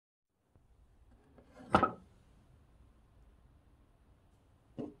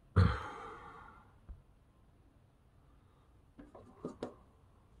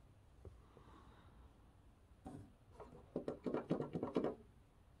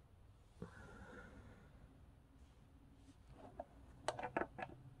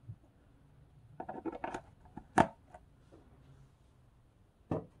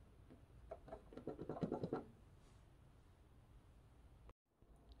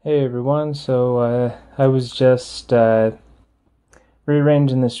Hey everyone, so I was just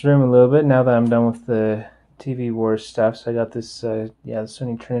rearranging this room a little bit now that I'm done with the TV Wars stuff. So I got this, the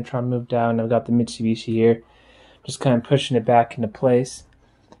Sony Trinitron moved out, and I've got the Mitsubishi here, just kind of pushing it back into place.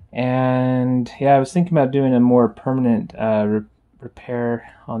 And yeah, I was thinking about doing a more permanent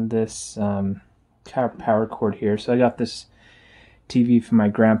repair on this power cord here. So I got this TV from my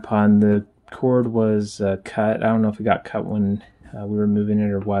grandpa, and the cord was cut. I don't know if it got cut when we were moving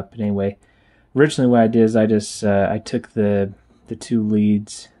it or what, but anyway, originally what I did is I took the two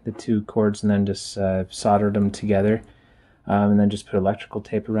leads, the two cords, and then just soldered them together, and then just put electrical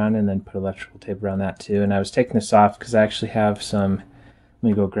tape around it, and then put electrical tape around that too. And I was taking this off because I actually have some. Let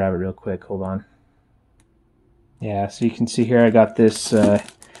me go grab it real quick. Hold on. Yeah, so you can see here I got this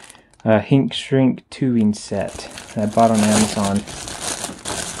Hink Shrink tubing set that I bought on Amazon.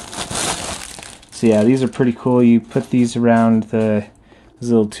 So yeah, these are pretty cool. You put these around these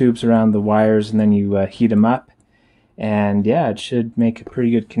little tubes around the wires, and then you heat them up. And yeah, it should make a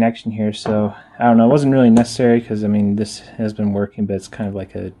pretty good connection here. So I don't know, it wasn't really necessary because I mean this has been working, but it's kind of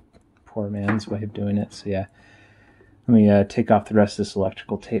like a poor man's way of doing it. So yeah, let me take off the rest of this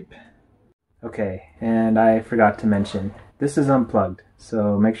electrical tape. Okay, and I forgot to mention, this is unplugged.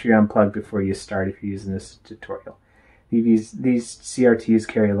 So make sure you unplug before you start if you're using this tutorial. These CRTs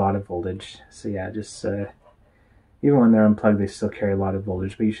carry a lot of voltage, so yeah, just even when they're unplugged, they still carry a lot of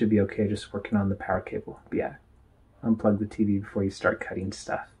voltage, but you should be okay just working on the power cable. But yeah, unplug the TV before you start cutting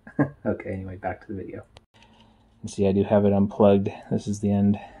stuff. Okay, anyway, back to the video. And see, I do have it unplugged. This is the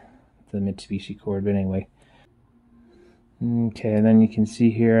end of the Mitsubishi cord, but anyway. Okay, and then you can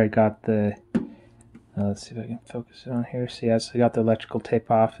see here I got the, let's see if I can focus it on here. So yeah, so I got the electrical tape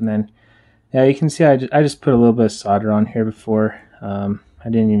off, and then yeah, you can see I just put a little bit of solder on here before. I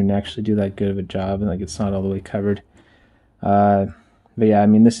didn't even actually do that good of a job, and like it's not all the way covered. But yeah, I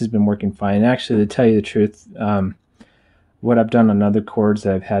mean this has been working fine. And actually, to tell you the truth, what I've done on other cords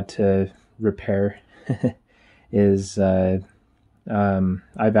that I've had to repair is I've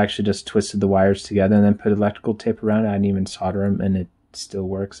actually just twisted the wires together and then put electrical tape around it. I didn't even solder them, and it still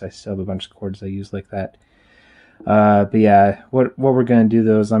works. I still have a bunch of cords I use like that. But yeah, what we're gonna do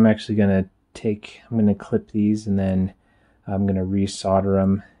though is I'm gonna clip these, and then I'm gonna resolder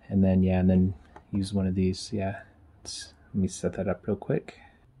them, and then yeah, and then use one of these. Yeah, let me set that up real quick.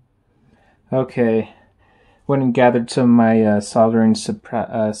 Okay, went and gathered some of my soldering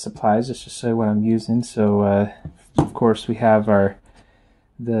supplies just to show you what I'm using. So of course we have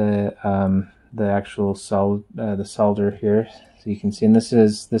the actual the solder here. So you can see, and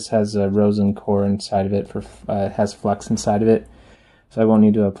this has a rosin core inside of it for it has flux inside of it, so I won't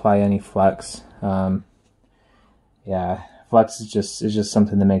need to apply any flux. Yeah, flux is just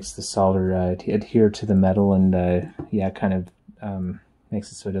something that makes the solder adhere to the metal, and yeah, kind of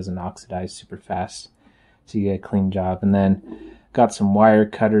makes it so it doesn't oxidize super fast. So you get a clean job. And then got some wire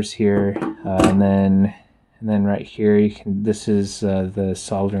cutters here, and then right here this is the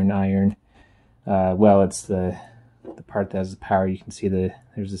soldering iron. Well, it's the part that has the power. You can see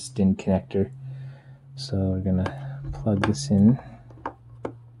there's this DIN connector. So we're gonna plug this in.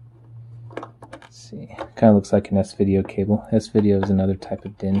 Let's see, kind of looks like an S-video cable. S-video is another type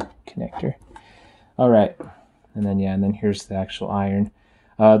of DIN connector. All right, and then yeah, and then here's the actual iron.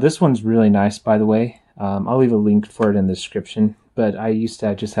 This one's really nice, by the way. I'll leave a link for it in the description. But I used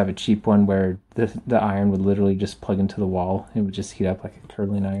to just have a cheap one where the iron would literally just plug into the wall. It would just heat up like a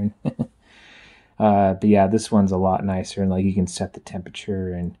curling iron. But yeah, this one's a lot nicer, and like you can set the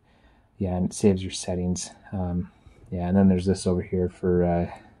temperature, and yeah, and it saves your settings. Yeah, and then there's this over here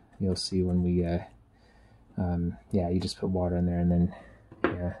for you'll see when we yeah, you just put water in there, and then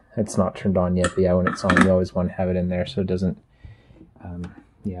yeah, it's not turned on yet, but yeah, when it's on, you always want to have it in there so it doesn't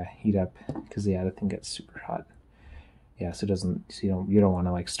yeah, heat up, because yeah, the thing gets super hot. Yeah, so it doesn't, so you don't want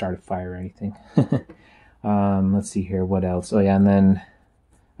to like start a fire or anything. Let's see here, what else? Oh yeah, and then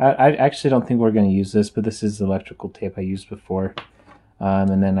I actually don't think we're going to use this, but this is the electrical tape I used before.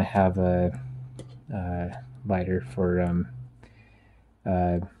 And then I have a lighter for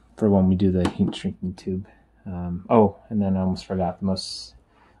when we do the heat shrinking tube. Oh, and then I almost forgot the most,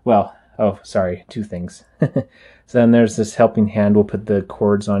 well, oh, sorry, two things. So then there's this helping hand. We'll put the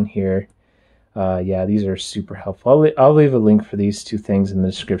cords on here. Yeah, these are super helpful. I'll leave a link for these two things in the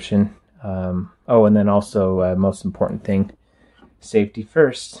description. Oh, and then also, most important thing, safety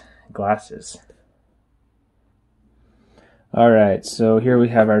first, glasses. Alright, so here we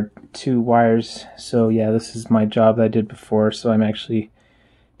have our two wires. So yeah, this is my job that I did before, so I'm actually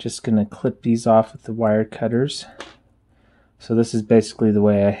just going to clip these off with the wire cutters. So this is basically the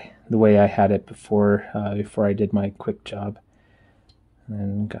way I had it before I did my quick job. And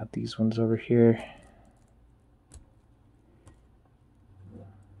then got these ones over here. There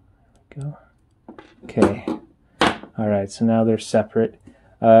we go. Okay. Alright, so now they're separate.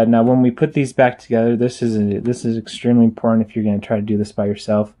 Now when we put these back together, this is extremely important if you're going to try to do this by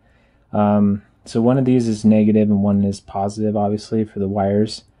yourself. So one of these is negative and one is positive, obviously, for the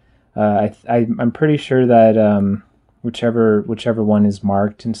wires. I'm pretty sure that whichever one is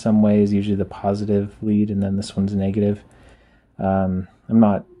marked in some way is usually the positive lead, and then this one's negative.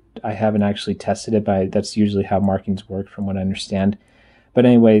 I haven't actually tested it, but that's usually how markings work from what I understand. But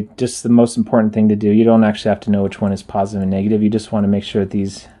anyway, just the most important thing to do, you don't actually have to know which one is positive and negative. You just want to make sure that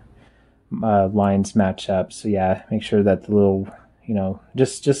these lines match up. So yeah, make sure that the little,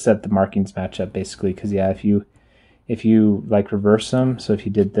 just that the markings match up basically. Because yeah, if you like reverse them, so if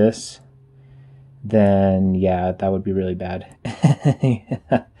you did this, then yeah, that would be really bad.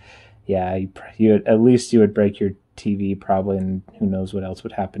 Yeah, at least you would break your TV probably, and who knows what else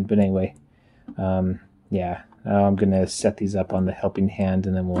would happen. But anyway, yeah. I'm going to set these up on the helping hand,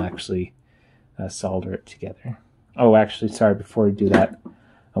 and then we'll actually solder it together. Oh, actually, sorry, before we do that, I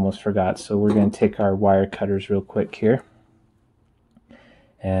almost forgot. So we're going to take our wire cutters real quick here.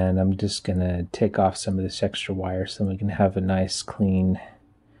 And I'm just going to take off some of this extra wire so we can have a nice clean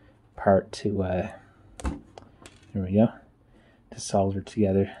part to, there we go, to solder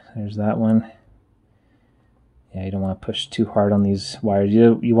together. There's that one. Yeah, you don't want to push too hard on these wires.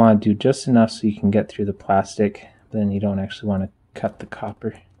 You want to do just enough so you can get through the plastic, but then you don't actually want to cut the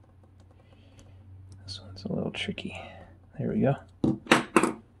copper. This one's a little tricky. There we go.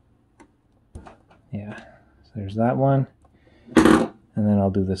 Yeah, so there's that one. And then I'll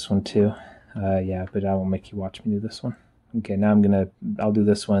do this one too. Yeah, but I won't make you watch me do this one. Okay, now I'll do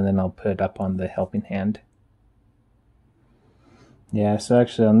this one, and then I'll put it up on the helping hand. Yeah, so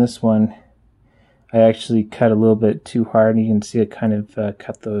actually on this one, I actually cut a little bit too hard, and you can see it kind of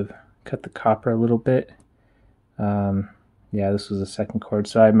cut the copper a little bit. Yeah, this was the second cord,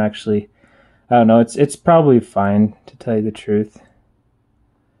 so I'm actually, I don't know, it's probably fine to tell you the truth.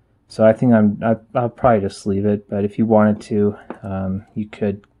 So I think I'll probably just leave it, but if you wanted to, you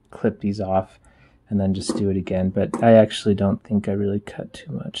could clip these off and then just do it again. But I actually don't think I really cut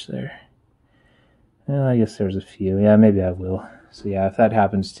too much there. Well, I guess there's a few. Yeah, maybe I will. So yeah, if that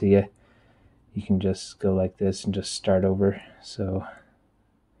happens to you, you can just go like this and just start over. So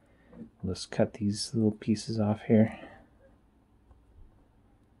let's cut these little pieces off here.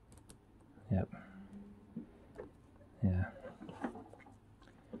 Yep. Yeah.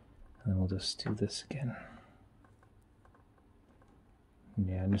 And then we'll just do this again.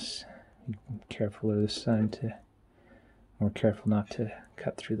 Yeah, just be careful this time more careful not to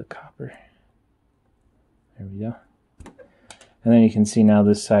cut through the copper. There we go. And then you can see now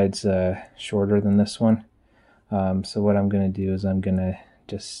this side's shorter than this one. So what I'm going to do is I'm going to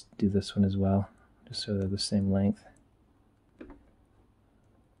just do this one as well, just so they're the same length.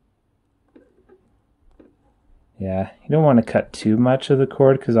 Yeah, you don't want to cut too much of the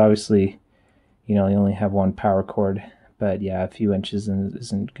cord because obviously, you only have one power cord. But yeah, a few inches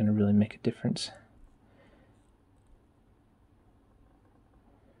isn't going to really make a difference.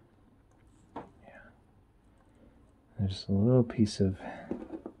 There's a little piece of,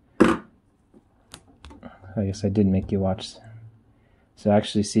 I guess I did make you watch. So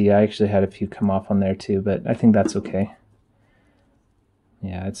actually, see, I actually had a few come off on there too, but I think that's okay.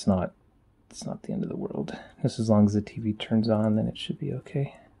 Yeah, it's not the end of the world. Just as long as the TV turns on, then it should be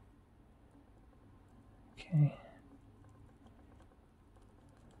okay. Okay.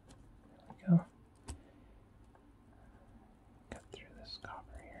 There we go. Cut through this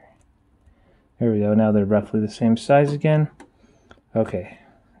copper here. There we go. Now they're roughly the same size again. Okay.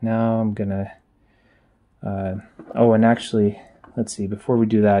 Now I'm gonna. Oh, and actually, let's see. Before we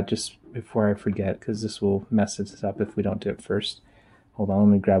do that, just before I forget, because this will mess this up if we don't do it first. Hold on,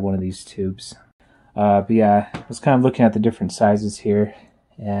 let me grab one of these tubes. But yeah, I was kind of looking at the different sizes here,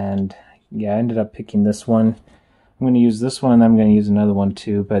 and yeah, I ended up picking this one. I'm going to use this one, and I'm going to use another one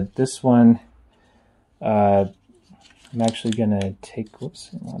too, but this one, I'm actually going to take,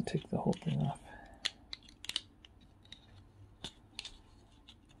 whoops, I want to take the whole thing off.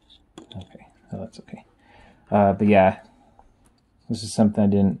 Okay, oh, that's okay. But yeah, this is something I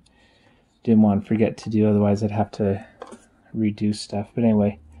didn't want to forget to do, otherwise I'd have to redo stuff. But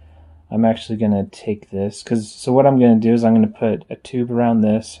anyway, I'm actually going to take this, so what I'm going to do is I'm going to put a tube around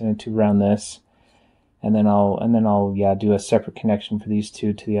this and a tube around this, and then I'll yeah, do a separate connection for these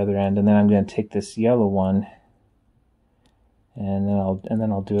two to the other end, and then I'm going to take this yellow one and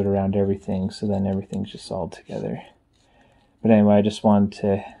then I'll do it around everything, so then everything's just all together. But anyway, I just wanted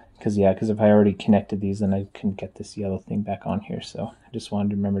to because if I already connected these, then I couldn't get this yellow thing back on here. So I just wanted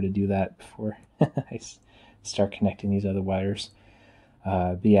to remember to do that before I start connecting these other wires.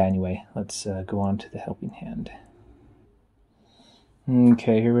 But yeah, anyway, let's go on to the helping hand.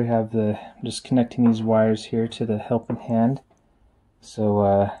 Okay, here we have just connecting these wires here to the helping hand.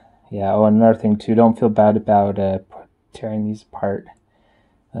 So yeah, oh, another thing too, don't feel bad about tearing these apart,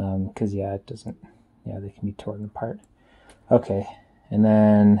 because yeah, they can be torn apart. Okay, and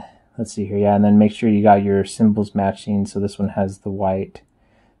then let's see here, yeah, and then make sure you got your symbols matching. So this one has the white,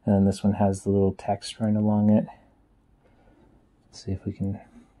 and then this one has the little text running along it. Let's see if we can,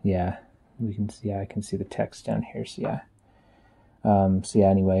 yeah, we can see, yeah, I can see the text down here. So yeah,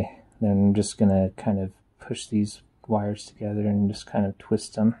 anyway, then I'm just gonna kind of push these wires together and just kind of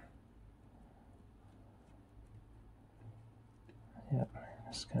twist them. Yep,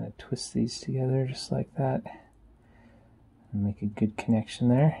 just kind of twist these together just like that and make a good connection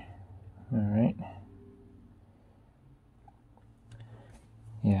there. All right.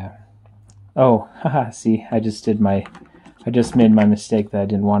 Yeah. Oh, haha, see, I just made my mistake that I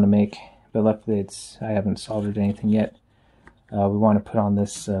didn't want to make, but luckily I haven't soldered anything yet. We want to put on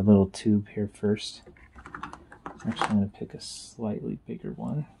this little tube here first. Actually, I'm going to pick a slightly bigger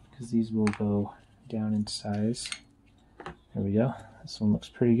one because these will go down in size. There we go. This one looks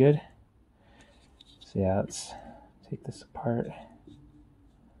pretty good. So yeah, let's take this apart.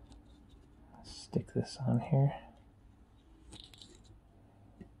 Stick this on here.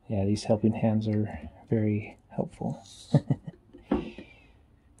 Yeah, these helping hands are very helpful.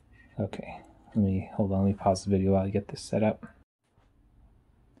 Okay, hold on, let me pause the video while I get this set up.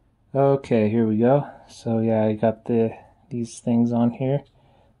 Okay, here we go. So yeah, I got these things on here,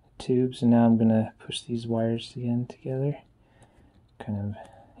 tubes, and now I'm gonna push these wires again together. Kind of,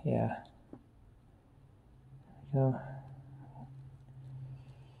 yeah. There we go.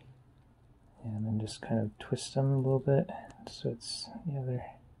 And then just kind of twist them a little bit so it's, yeah, they're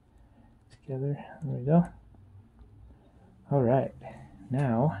together. There we go. All right,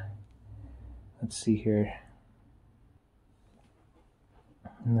 now let's see here.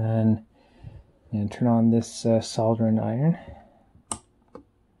 And then turn on this soldering iron.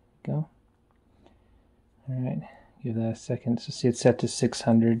 Go. All right, give that a second. So see, it's set to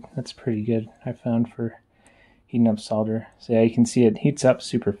 600. That's pretty good, I found, for heating up solder. So yeah, you can see it heats up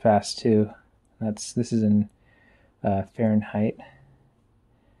super fast too. This is in Fahrenheit.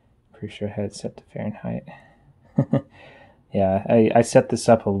 Pretty sure I had it set to Fahrenheit. Yeah, I set this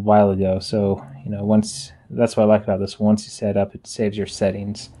up a while ago, so that's what I like about this. Once you set it up, it saves your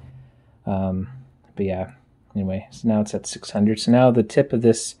settings. But yeah, anyway, so now it's at 600. So now the tip of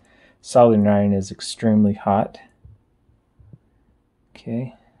this soldering iron is extremely hot.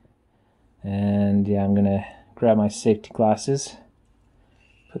 Okay, and yeah, I'm gonna grab my safety glasses,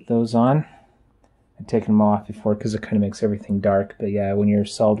 put those on. I've taken them off before because it kind of makes everything dark. But yeah, when you're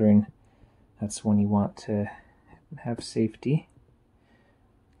soldering, that's when you want to have safety.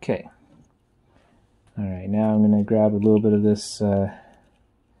 Okay. All right, now I'm going to grab a little bit of this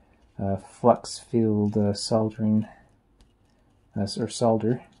flux field soldering or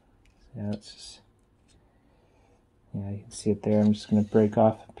solder. Yeah, it's just, yeah, you can see it there. I'm just going to break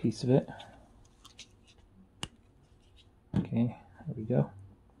off a piece of it. Okay, there we go.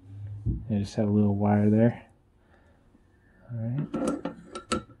 I just have a little wire there. All right.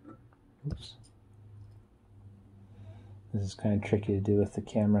 Oops. This is kind of tricky to do with the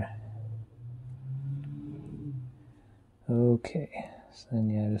camera. Okay, so then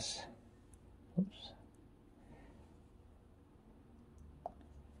yeah, just, oops.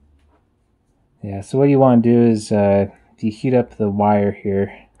 Yeah, so what you want to do is if you heat up the wire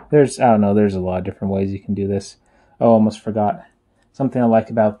here, there's a lot of different ways you can do this. Oh, almost forgot. Something I like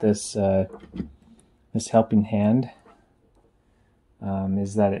about this this helping hand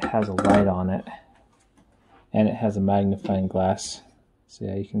is that it has a light on it, and it has a magnifying glass. So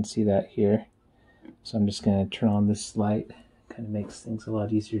yeah, you can see that here. So I'm just going to turn on this light. Kind of makes things a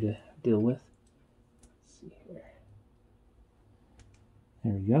lot easier to deal with. Let's see here.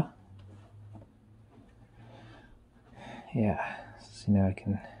 There we go. Yeah. So now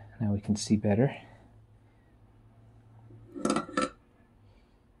we can see better.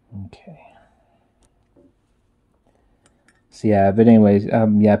 Okay. So yeah, but anyways,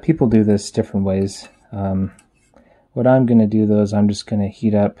 yeah, people do this different ways. What I'm going to do though is I'm just going to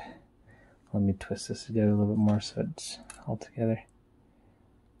heat up. Let me twist this together a little bit more so it's all together.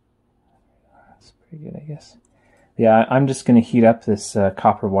 That's pretty good, I guess. Yeah, I'm just going to heat up this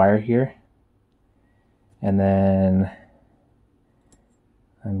copper wire here, and then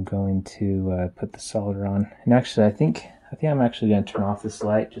I'm going to put the solder on. And actually, I think I think I'm actually going to turn off this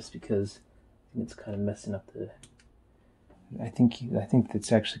light just because I think it's kind of messing up the... I think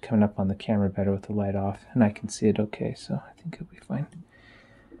it's actually coming up on the camera better with the light off, and I can see it okay, so I think it'll be fine.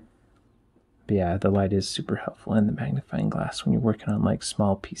 But yeah, the light is super helpful in the magnifying glass when you're working on like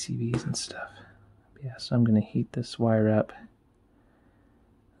small PCBs and stuff. But yeah, so I'm going to heat this wire up,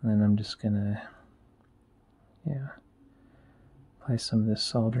 and then I'm just going to, yeah, apply some of this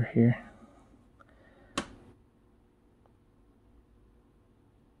solder here.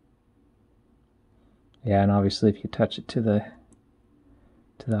 Yeah, and obviously if you touch it to the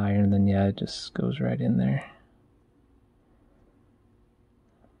iron, then yeah, it just goes right in there.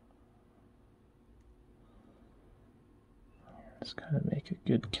 Just kind of make a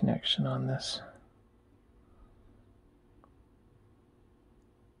good connection on this.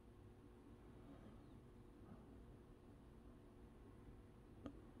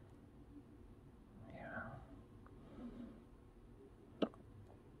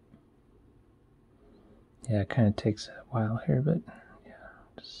 Yeah, it kind of takes a while here, but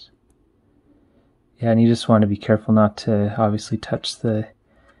yeah, and you just want to be careful not to obviously touch the,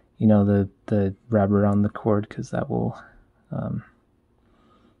 the rubber on the cord, because that will,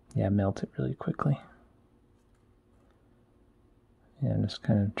 yeah, melt it really quickly. Yeah, I'm just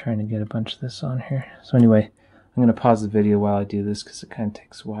kind of trying to get a bunch of this on here. So anyway, I'm going to pause the video while I do this because it kind of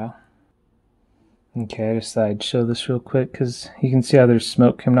takes a while. Okay, I just thought I'd show this real quick because you can see how there's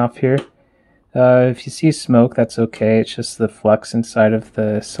smoke coming off here. If you see smoke, that's okay. It's just the flux inside of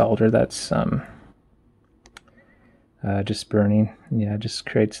the solder that's just burning. Yeah, it just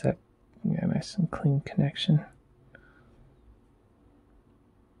creates that nice and clean connection.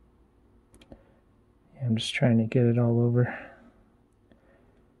 Yeah, I'm just trying to get it all over.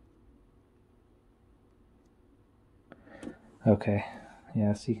 Okay,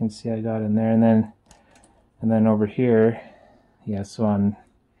 yeah, so you can see I got in there, and then over here, yeah, so on.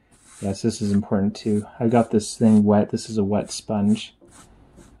 Yes, this is important too. I got this thing wet. This is a wet sponge.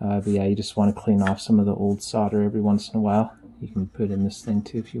 But yeah, you just want to clean off some of the old solder every once in a while. You can put in this thing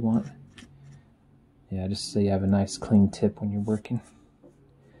too if you want. Yeah, just so you have a nice clean tip when you're working.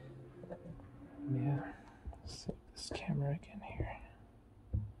 Yeah, set this camera again here.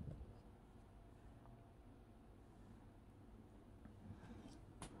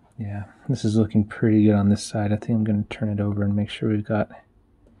 Yeah, this is looking pretty good on this side. I think I'm going to turn it over and make sure we've got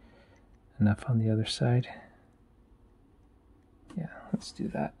enough on the other side. Yeah, let's do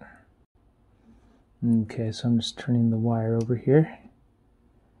that. Okay, so I'm just turning the wire over here.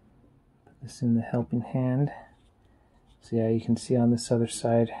 Put this in the helping hand. So yeah, you can see on this other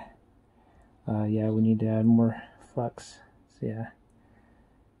side, yeah, we need to add more flux. So yeah,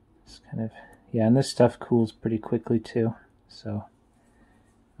 it's kind of, yeah, and this stuff cools pretty quickly too. So,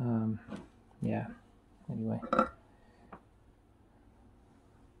 yeah, anyway.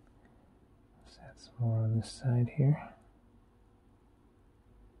 Some more on this side here.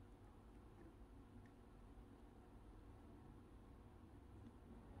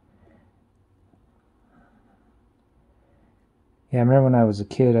 Yeah, I remember when I was a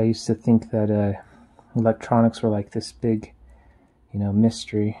kid, I used to think that electronics were like this big,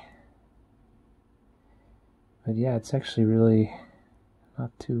 mystery. But yeah, it's actually really not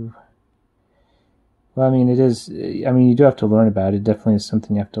too... Well, I mean, it is... I mean, you do have to learn about it. It definitely is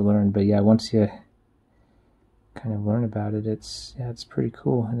something you have to learn. But yeah, once you kind of learn about it, it's pretty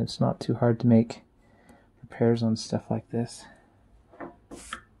cool, and it's not too hard to make repairs on stuff like this.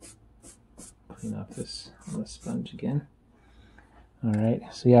 Clean off this on the sponge again. All right,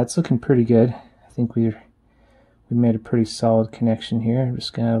 so yeah, it's looking pretty good. I think we made a pretty solid connection here. I'm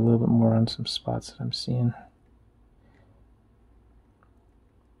just gonna add a little bit more on some spots that I'm seeing.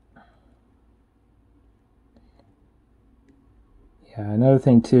 Yeah, another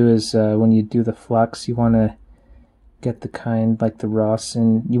thing too is when you do the flux, you want to get the kind like the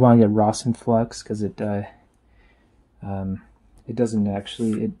Rawson. You want to get Rawson flux because it doesn't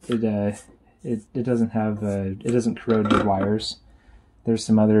actually it doesn't have it doesn't corrode your wires. There's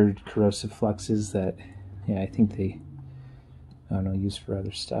some other corrosive fluxes that, yeah, I think they, I don't know, use for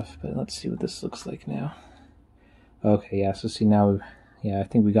other stuff. But let's see what this looks like now. Okay, yeah. So see now, yeah, I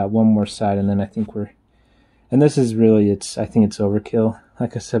think we got one more side, and then I think we're. And this is really, I think it's overkill.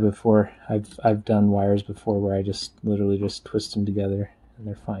 Like I said before, I've done wires before where I just literally just twist them together and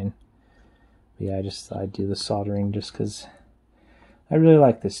they're fine. But yeah, I just thought I'd do the soldering just because I really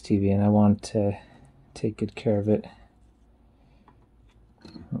like this TV and I want to take good care of it.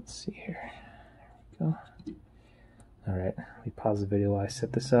 Let's see here. There we go. Alright, let me pause the video while I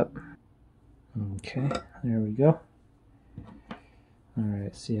set this up. Okay, there we go.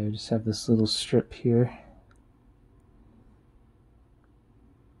 Alright, see, I just have this little strip here.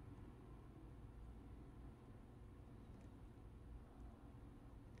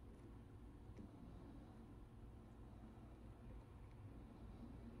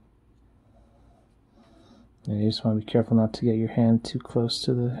 And you just want to be careful not to get your hand too close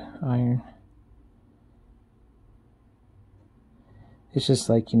to the iron. It's just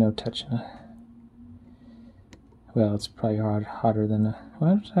like, you know, touching a... Well, it's probably hotter than a...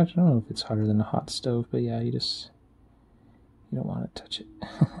 Well, I don't know if it's hotter than a hot stove, but yeah, you don't want to touch it.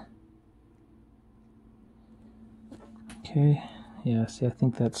 Okay, yeah, see, I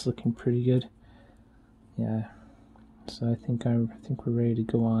think that's looking pretty good. Yeah, so I think we're ready to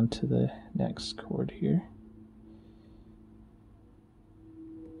go on to the next cord here.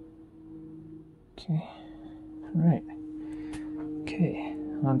 Okay, all right. Okay,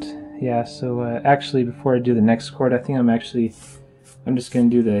 yeah, so actually before I do the next cord, I think I'm just going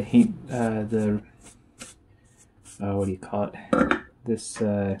to do the heat, what do you call it? This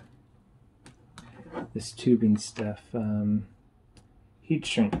tubing stuff, heat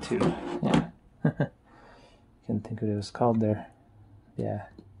shrink tube, yeah. Couldn't think of what it was called there. Yeah.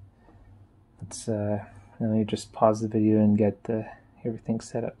 Let's, let me just pause the video and get everything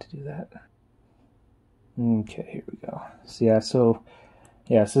set up to do that. Okay, here we go. So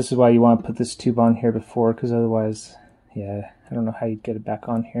this is why you want to put this tube on here before, because otherwise, yeah, I don't know how you'd get it back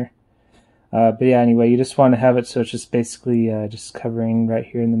on here. But yeah, anyway, you just want to have it so it's just basically just covering right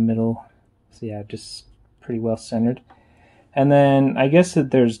here in the middle. So yeah, just pretty well centered. And then I guess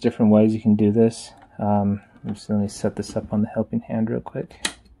that there's different ways you can do this. Let me set this up on the helping hand real quick.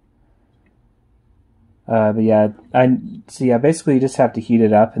 But yeah, basically you just have to heat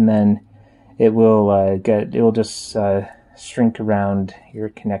it up, and then it will just shrink around your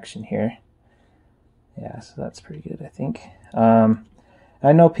connection here. Yeah, so that's pretty good, I think.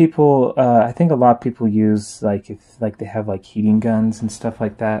 I know people, I think a lot of people use, if they have like heating guns and stuff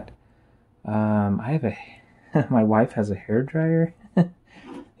like that. My wife has a hair dryer.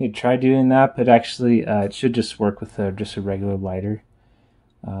 You try doing that, but actually it should just work with just a regular lighter.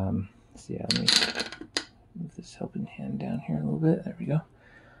 So yeah, let me move this helping hand down here a little bit. There we go.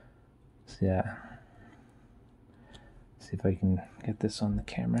 So yeah, see if I can get this on the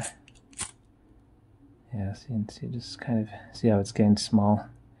camera. Yeah, so you can see, just kind of see how it's getting small.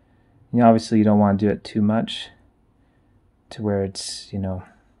 You know, obviously you don't want to do it too much to where it's, you know,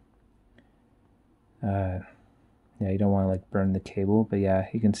 yeah, you don't want to like burn the cable, but yeah,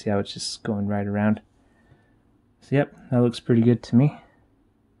 you can see how it's just going right around. So yep, that looks pretty good to me.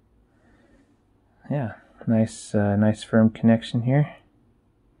 Yeah, nice firm connection here.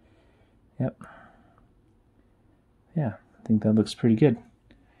 Yep. Yeah, I think that looks pretty good.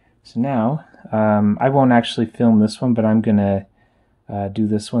 So now, I won't actually film this one, but I'm gonna do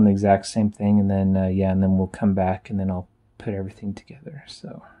this one the exact same thing, and then yeah, and then we'll come back and then I'll put everything together.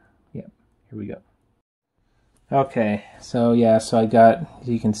 So, yeah, here we go. Okay, so yeah, so I got, as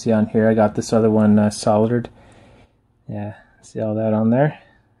you can see on here, I got this other one soldered. Yeah, see all that on there?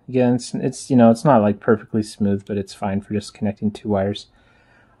 Again, it's you know, it's not like perfectly smooth, but it's fine for just connecting two wires.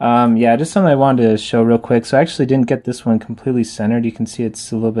 Yeah, just something I wanted to show real quick. So I actually didn't get this one completely centered. You can see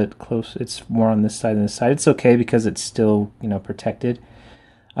it's a little bit close. It's more on this side than this side. It's okay because it's still, you know, protected.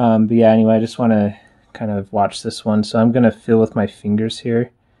 But yeah, anyway, I just want to kind of watch this one. So I'm going to feel with my fingers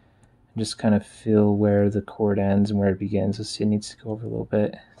here. Just kind of feel where the cord ends and where it begins. Let's see, it needs to go over a little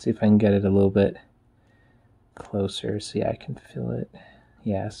bit. See if I can get it a little bit closer. So yeah, I can feel it.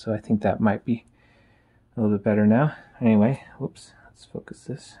 Yeah, so I think that might be a little bit better now. Anyway, whoops. Let's focus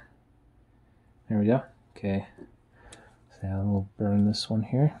this. There we go. Okay. So now we'll burn this one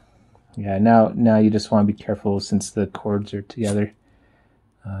here. Yeah, now you just want to be careful since the cords are together.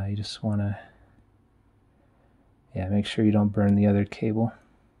 You just want to, yeah, make sure you don't burn the other cable.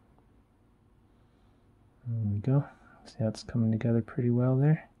 There we go. See how it's coming together pretty well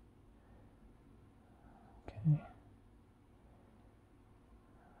there. Okay.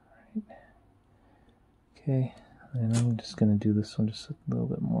 All right. Okay. And I'm just going to do this one just a little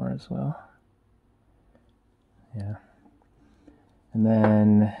bit more as well. Yeah. And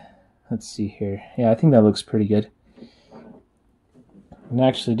then, let's see here. Yeah, I think that looks pretty good. And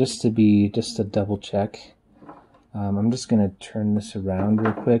actually, just to double check, I'm just going to turn this around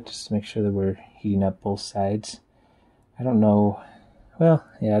real quick just to make sure that we're heating up both sides. I don't know. Well,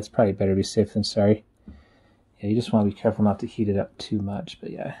 yeah, it's probably better to be safe than sorry. Yeah, you just want to be careful not to heat it up too much.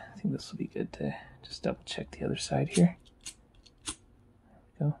 But yeah, I think this will be good to just double check the other side here. There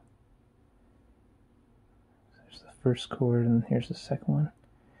we go. There's the first cord and here's the second one.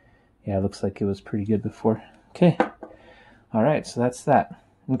 Yeah, it looks like it was pretty good before. Okay. All right, so that's that.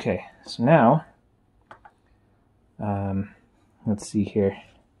 Okay, so now, let's see here.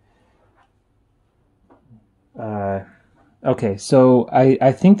 Okay, so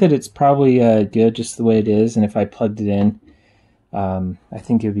I think that it's probably good just the way it is, and if I plugged it in, I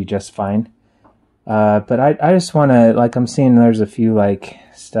think it would be just fine. But I just want to, like, I'm seeing there's a few like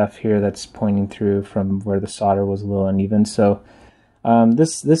stuff here that's pointing through from where the solder was a little uneven. So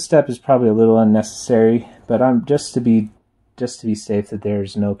this step is probably a little unnecessary, but I'm just to be safe that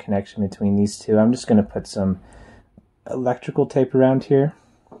there's no connection between these two, I'm just going to put some electrical tape around here.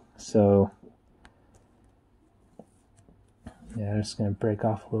 So yeah, I'm just going to break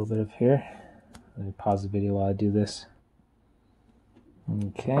off a little bit of here. Let me pause the video while I do this.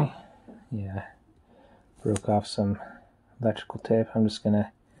 Okay, yeah, broke off some electrical tape. I'm just going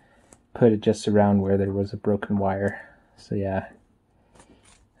to put it just around where there was a broken wire. So yeah,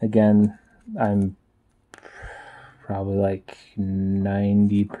 again, I'm probably like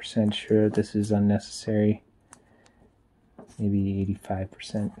 90% sure this is unnecessary. Maybe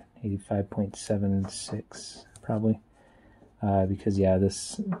 85%, 85.76 probably. Because yeah,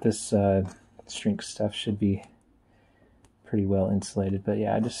 this shrink stuff should be pretty well insulated. But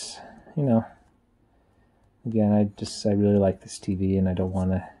yeah, I just, you know, again, I really like this TV and I don't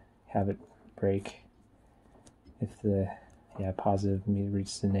want to have it break if the positive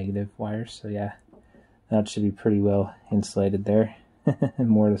reaches the negative wire. So yeah, that should be pretty well insulated there,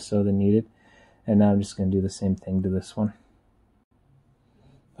 more so than needed. And now I'm just going to do the same thing to this one.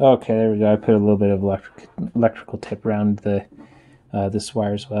 Okay, there we go. I put a little bit of electrical tape around the this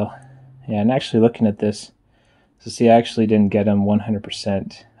wire as well. Yeah, and actually looking at this, so see, I actually didn't get them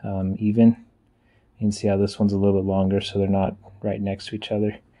 100% even. You can see how this one's a little bit longer, so they're not right next to each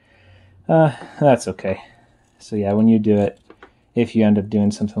other. That's okay. So yeah, when you do it, if you end up doing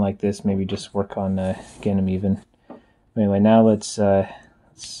something like this, maybe just work on getting them even. Anyway, now let's oh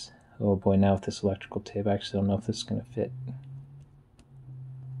boy, now with this electrical tape, I actually don't know if this is going to fit.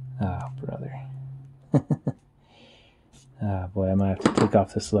 Oh, brother. Oh boy, I might have to take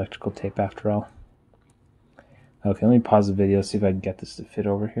off this electrical tape after all. Okay, let me pause the video, see if I can get this to fit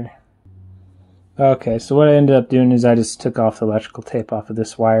over here. Okay, so what I ended up doing is I just took off the electrical tape off of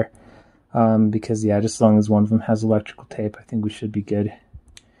this wire. Because yeah, just as long as one of them has electrical tape, I think we should be good.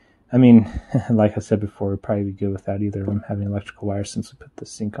 I mean, like I said before, we'd probably be good without either of them having electrical wire since we put the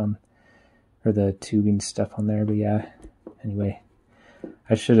sink on, or the tubing stuff on there. But yeah, anyway,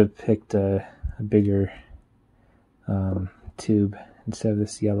 I should have picked a bigger tube instead of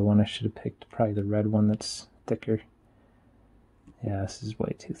this yellow one. I should have picked probably the red one that's thicker. Yeah, this is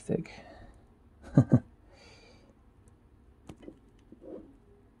way too thick.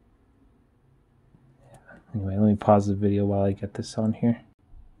 Anyway, let me pause the video while I get this on here.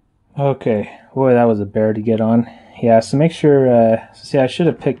 Okay, boy, that was a bear to get on. Yeah, so make sure, see, I should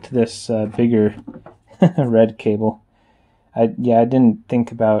have picked this bigger red cable. I didn't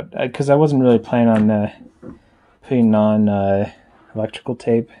think about, because I wasn't really planning on putting on electrical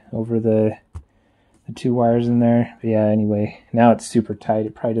tape over the two wires in there. But yeah, anyway, now it's super tight.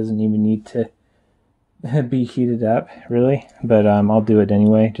 It probably doesn't even need to be heated up, really. But I'll do it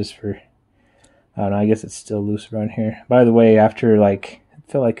anyway, just for... I don't know, I guess it's still loose around here. By the way, after like, I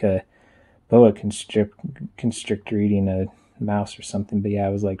feel like a boa constrictor eating a mouse or something, but yeah,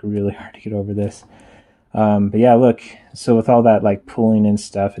 it was like really hard to get over this. But yeah, look, so with all that like pulling and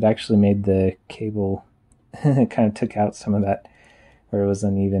stuff, it actually made the cable, it kind of took out some of that where it was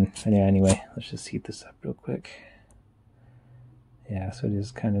uneven. But yeah, anyway, let's just heat this up real quick. Yeah, so it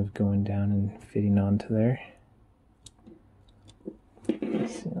is kind of going down and fitting onto there.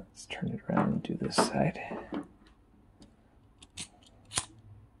 Let's see, let's turn it around and do this side.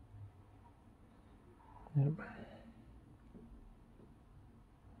 Yep.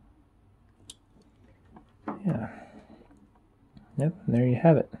 Yeah. Yep, and there you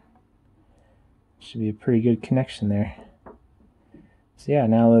have it. Should be a pretty good connection there. So yeah,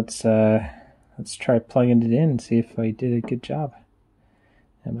 now let's try plugging it in and see if I did a good job.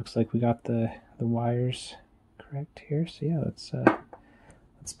 It looks like we got the wires correct here. So yeah, let's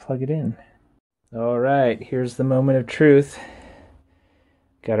plug it in. All right, here's the moment of truth.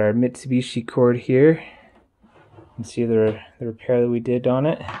 Got our Mitsubishi cord here. You can see the repair that we did on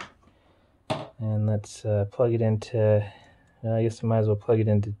it. And let's plug it into, I guess I might as well plug it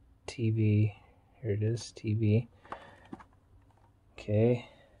into TV. Here it is, TV. Okay,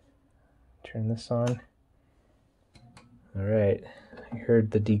 turn this on. All right, I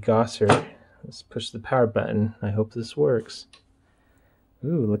heard the degausser. Let's push the power button. I hope this works.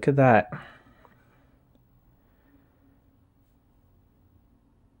 Ooh, look at that.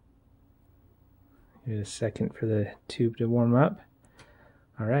 Give it a second for the tube to warm up.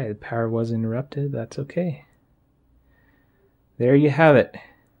 All right, the power was interrupted. That's okay. There you have it.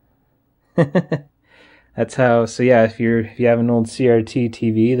 That's how, so yeah, if you have an old CRT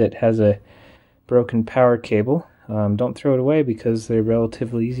TV that has a broken power cable, don't throw it away because they're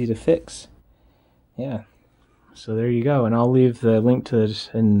relatively easy to fix. yeah, so there you go. And I'll leave the link to this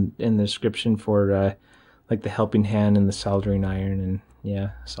in the description for like the helping hand and the soldering iron and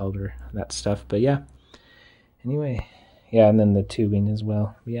yeah, solder, that stuff. But yeah, anyway, yeah, and then the tubing as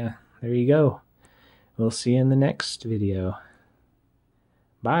well. But yeah, there you go. We'll see you in the next video.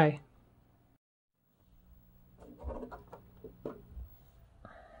 Bye.